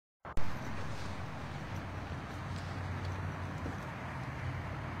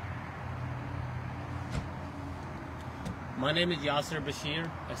My name is Yasser Bashir,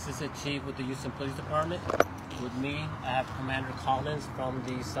 Assistant Chief with the Houston Police Department. With me, I have Commander Collins from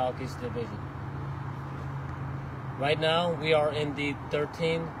the Southeast Division. Right now, we are in the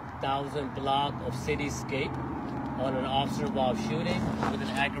 13,000 block of Cityscape on an officer-involved shooting with an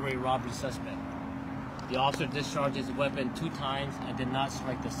aggravated robbery suspect. The officer discharged his weapon 2 times and did not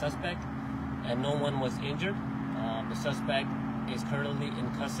strike the suspect, and no one was injured. The suspect is currently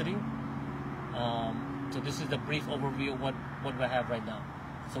in custody. So this is the brief overview of what we have right now.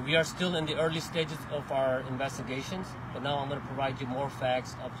 So we are still in the early stages of our investigations, but now I'm going to provide you more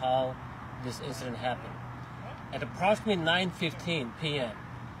facts of how this incident happened. At approximately 9:15 p.m.,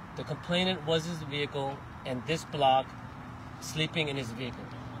 the complainant was in his vehicle in this block, sleeping in his vehicle.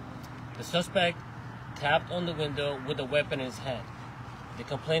 The suspect tapped on the window with a weapon in his hand. The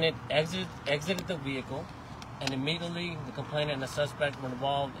complainant exited the vehicle, and immediately the complainant and the suspect were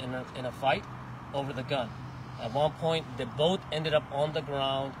involved in a fight over the gun. At one point, they both ended up on the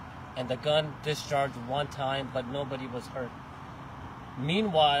ground, and the gun discharged 1 time, but nobody was hurt.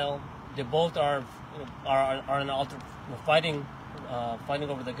 Meanwhile, they both are fighting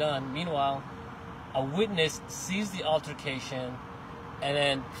over the gun. Meanwhile, a witness sees the altercation and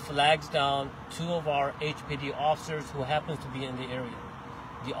then flags down 2 of our HPD officers who happens to be in the area.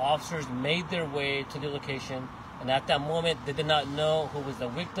 The officers made their way to the location, and at that moment, they did not know who was the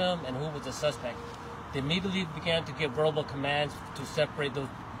victim and who was the suspect. They immediately began to give verbal commands to separate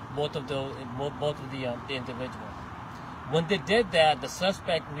both of the individual. When they did that, the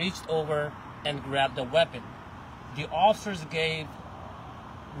suspect reached over and grabbed a weapon. The officers gave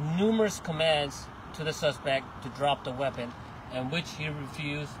numerous commands to the suspect to drop the weapon, in which he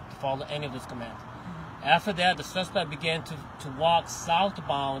refused to follow any of those commands. After that, the suspect began to walk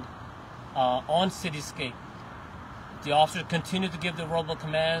southbound on Cityscape. The officer continued to give the verbal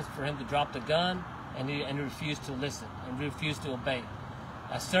commands for him to drop the gun, and he refused to listen and refused to obey.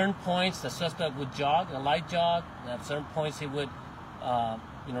 At certain points, the suspect would jog, a light jog, and at certain points he would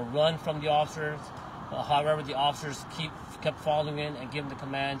run from the officers. However, the officers kept following in and giving the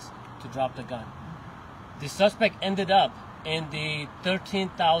commands to drop the gun. The suspect ended up in the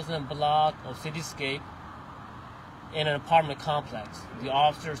 13,000 block of Cityscape in an apartment complex. The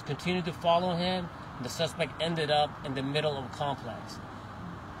officers continued to follow him, and the suspect ended up in the middle of a complex.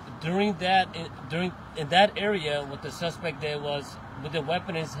 In that area, what the suspect did was, with the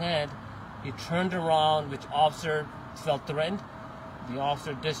weapon in his hand, he turned around, which officer felt threatened. The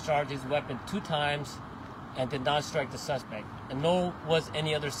officer discharged his weapon 2 times and did not strike the suspect, and nor was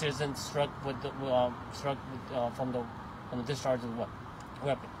any other citizen struck from the discharge of the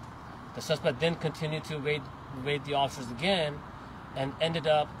weapon. The suspect then continued to evade the officers again and ended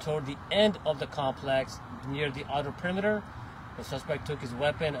up toward the end of the complex near the outer perimeter. The suspect took his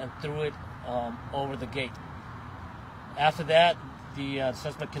weapon and threw it over the gate. After that, the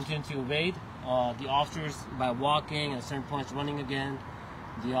suspect continued to evade the officers by walking, and at certain points running again.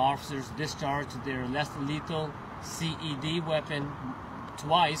 The officers discharged their less lethal CED weapon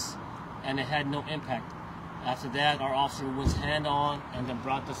twice, and it had no impact. After that, our officer was hand-on and then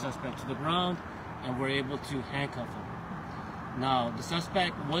brought the suspect to the ground and were able to handcuff him. Now, the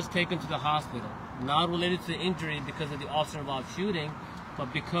suspect was taken to the hospital, not related to the injury because of the officer-involved shooting,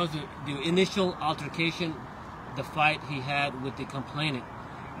 but because of the initial altercation, the fight he had with the complainant.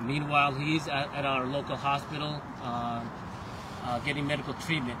 Meanwhile, he's at our local hospital getting medical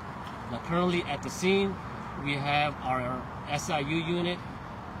treatment. Now, currently at the scene, we have our SIU unit.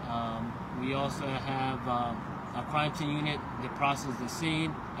 We also have a crime scene unit that processes the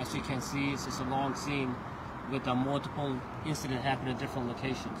scene. As you can see, it's just a long scene with multiple incidents happening at different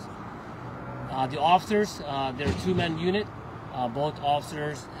locations. The officers, they're a 2-man unit. Both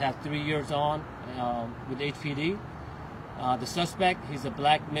officers have 3 years on with HPD. The suspect, he's a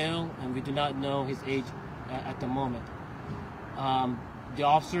black male, and we do not know his age at the moment. The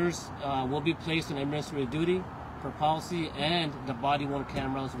officers will be placed on administrative duty per policy, and the body-worn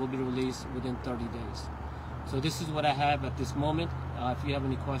cameras will be released within 30 days. So this is what I have at this moment. If you have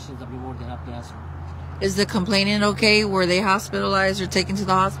any questions, I'll be more than happy to answer. Is the complainant okay? Were they hospitalized or taken to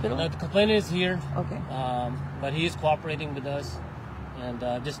the hospital? No, the complainant is here. Okay. But he is cooperating with us, and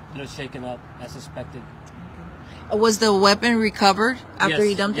just shaken up as suspected. Okay. Was the weapon recovered after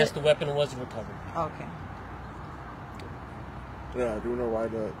he dumped it? Yes, the weapon was recovered. Okay. Yeah, do you know why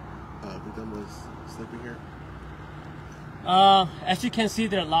the victim was sleeping here? As you can see,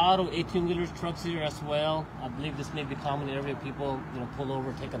 there are a lot of 18-wheelers, trucks here as well. I believe this may be a common area. People, pull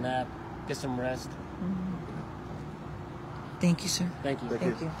over, take a nap, get some rest. Mm-hmm. Thank you, sir. Thank you.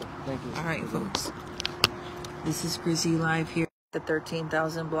 Thank you. Thank you. All right, folks. This is Grizzy live here at the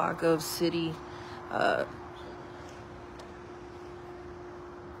 13,000 block of City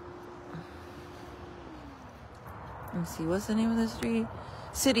Let's see, what's the name of the street?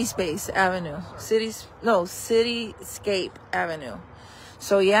 Cityscape Avenue. Cityscape Avenue.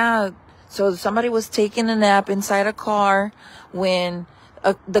 So yeah, so somebody was taking a nap inside a car when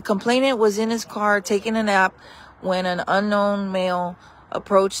the complainant was in his car taking a nap when an unknown male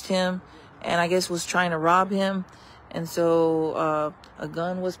approached him and I guess was trying to rob him. And so a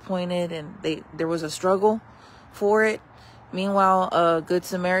gun was pointed and there was a struggle for it. Meanwhile, a Good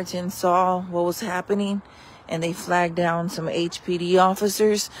Samaritan saw what was happening and they flagged down some HPD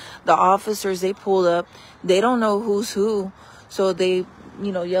officers. The officers, they pulled up. They don't know who's who. So they,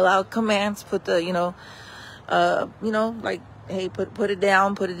 yell out commands, put the, like, hey, put it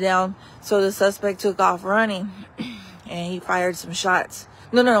down, put it down. So the suspect took off running and he fired some shots.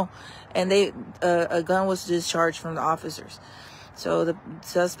 No. And a gun was discharged from the officers. So the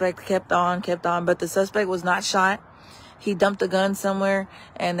suspect kept on, but the suspect was not shot. He dumped the gun somewhere,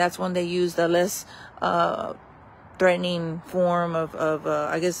 and that's when they used a less threatening form of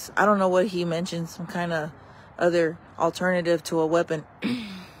I guess, I don't know what he mentioned, some kind of other alternative to a weapon.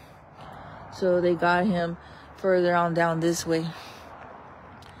 So they got him further on down this way.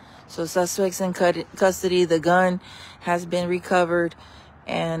 So suspects in custody. The gun has been recovered,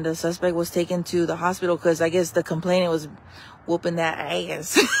 and the suspect was taken to the hospital because I guess the complainant was whooping that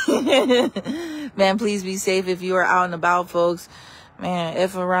ass. Man, please be safe if you are out and about, folks. Man,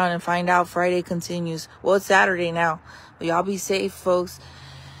 F around and find out. Friday continues. Well, it's Saturday now. But y'all be safe, folks.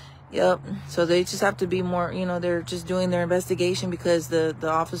 Yep. So they just have to be more, they're just doing their investigation because the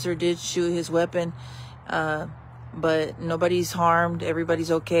officer did shoot his weapon. But nobody's harmed.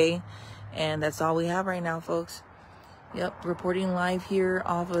 Everybody's okay. And that's all we have right now, folks. Yep. Reporting live here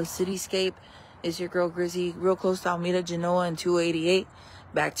off of Cityscape. It's your girl Grizzy, real close to Almeda, Genoa, and 288.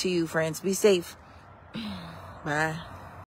 Back to you, friends. Be safe. Bye.